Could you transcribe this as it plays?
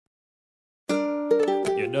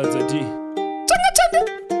That's a D.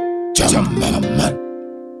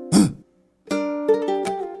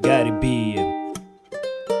 Gari B.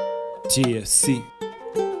 TFC.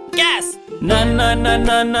 Yes! Na na na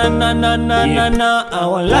na na na na na na na. I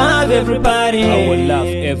will love everybody. I will love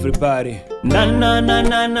everybody. Na na na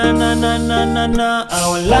na na na na na na na. I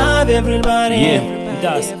will love everybody. Yeah,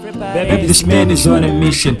 that's baby, this man is on a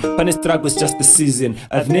mission. Funny struggle's just the season.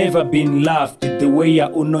 I've never been loved the way ya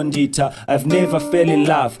unondita. I've never fell in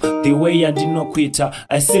love the way ya dino quita.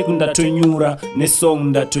 I say ndatonyura, ne song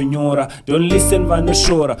ndatonyora. Don't listen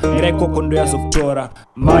vanoshora, ngreko kondo ya zoktora.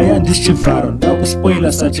 Maya ndishivaro,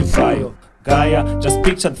 ndakuspoila such a fire. Gaia, just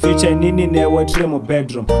picture the future. Inini newe, tre mo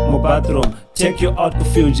bedroom, mo bathroom. Take you out to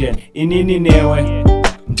fusion. Inini newe,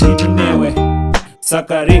 ndidi newe.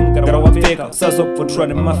 Sakaring, karawapeka, usazo kupotrua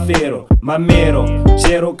ni mafero. Mamero,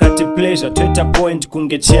 chero kati pleasure. Twitter point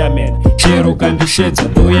kunge chairman. Chero kandi shetsa,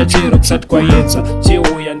 doya chero kusati kwa yetsa.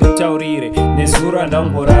 Cheo ya nditaurire, nezura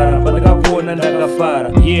ndangorara. Bandaka kuona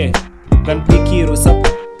ndakafara. Yeah, kanpikiro sapu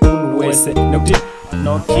unwese. Nakuti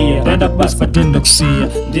Nokia, denda bus patenda kusia.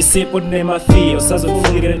 Ndisipo ne mafia, usazo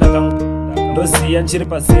kufungire ndakam. Ndoziya nchiri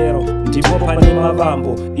pa zero, ndipo pani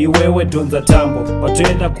mavambo. Iwewe donza tambo,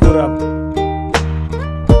 watuenda kura.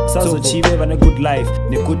 Sazo chive vane good life,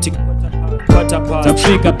 nikuti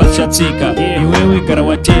Tafrika pachatika, iwewe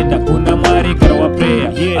karawatenda. Kuna mwari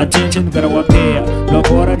karawapreya, attention karawapea.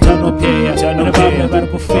 Lokora tano peya, nababya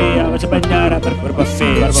barikufeya. Vachabanyara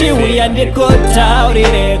barikufeya. Chivhu yandikota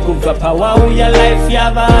urire kuva pawawu ya life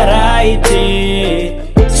ya variety.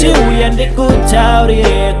 Chivhu yandikota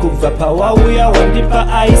urire kuva pawawu ya wandipa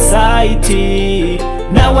eyesight.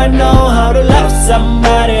 Now I know how to love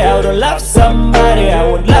somebody, how to love somebody.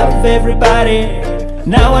 I would love everybody.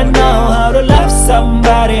 Now I know how to love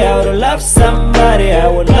somebody, how to love somebody. I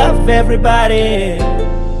would love everybody.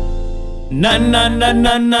 Na na na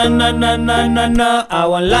na na na na na na na. I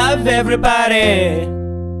will love everybody.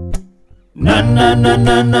 Na na na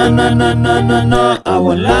na na na na na na na. I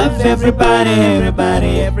will love everybody,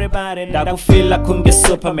 everybody, everybody. Ndakufila kunge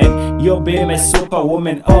Superman, yo be my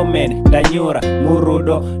superwoman. Oh man, ndanyura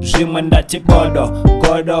murudo, jimwe ndati bodo,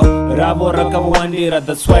 godo, ravo rakavwandira.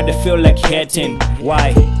 That's why they feel like hating.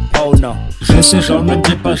 Why? Oh no. Je sais jamais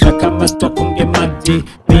pas kama stokunge madi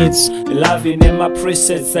beats. Loving in my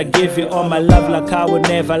presets, I give you all my love like I will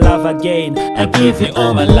never love again. I give you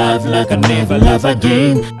all my love like I never love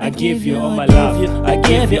again. I give you all my love. I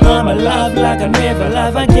give you all my love like I never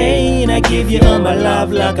love again. I give you all my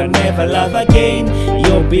love like I never love again.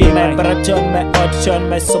 You'll be my baritone, my audition,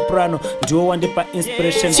 my soprano. Do want the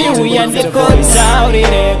inspiration. Chivhu yandikota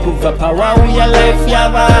urire kuva pawawu ya life ya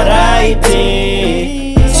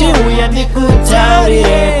variety. Chivhu yandikota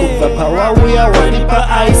urire kuva pawawu ya wandipa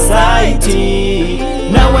eyesight.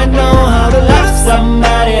 Now I know how to love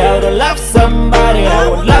somebody, how to love somebody. I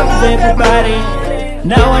would love everybody.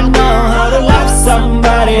 Now I know how to love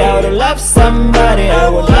somebody, how to love somebody. I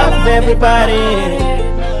would love everybody.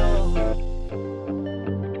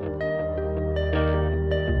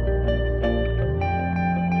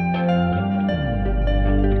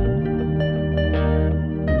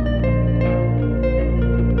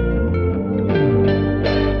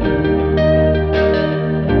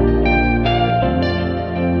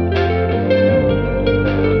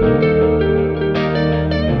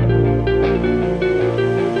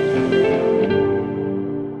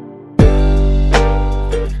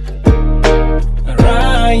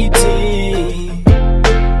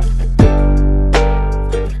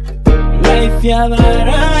 Life ya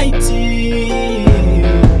variety.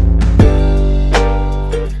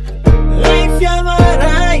 Life ya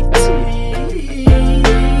variety.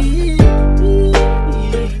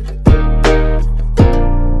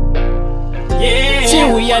 Yeah.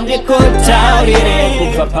 Chivhu yandikota urire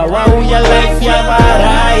kuva pawawu ya life ya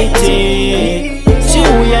variety.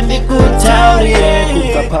 Chivhu yandikota urire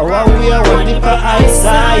kuva pawawu ya wandipa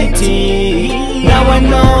eyesight. Now I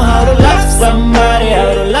know how to love somebody,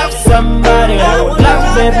 how to love somebody. I would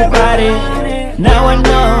love everybody. Now I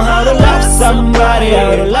know how to love somebody,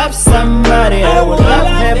 how to love somebody. I would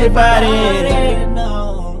love everybody.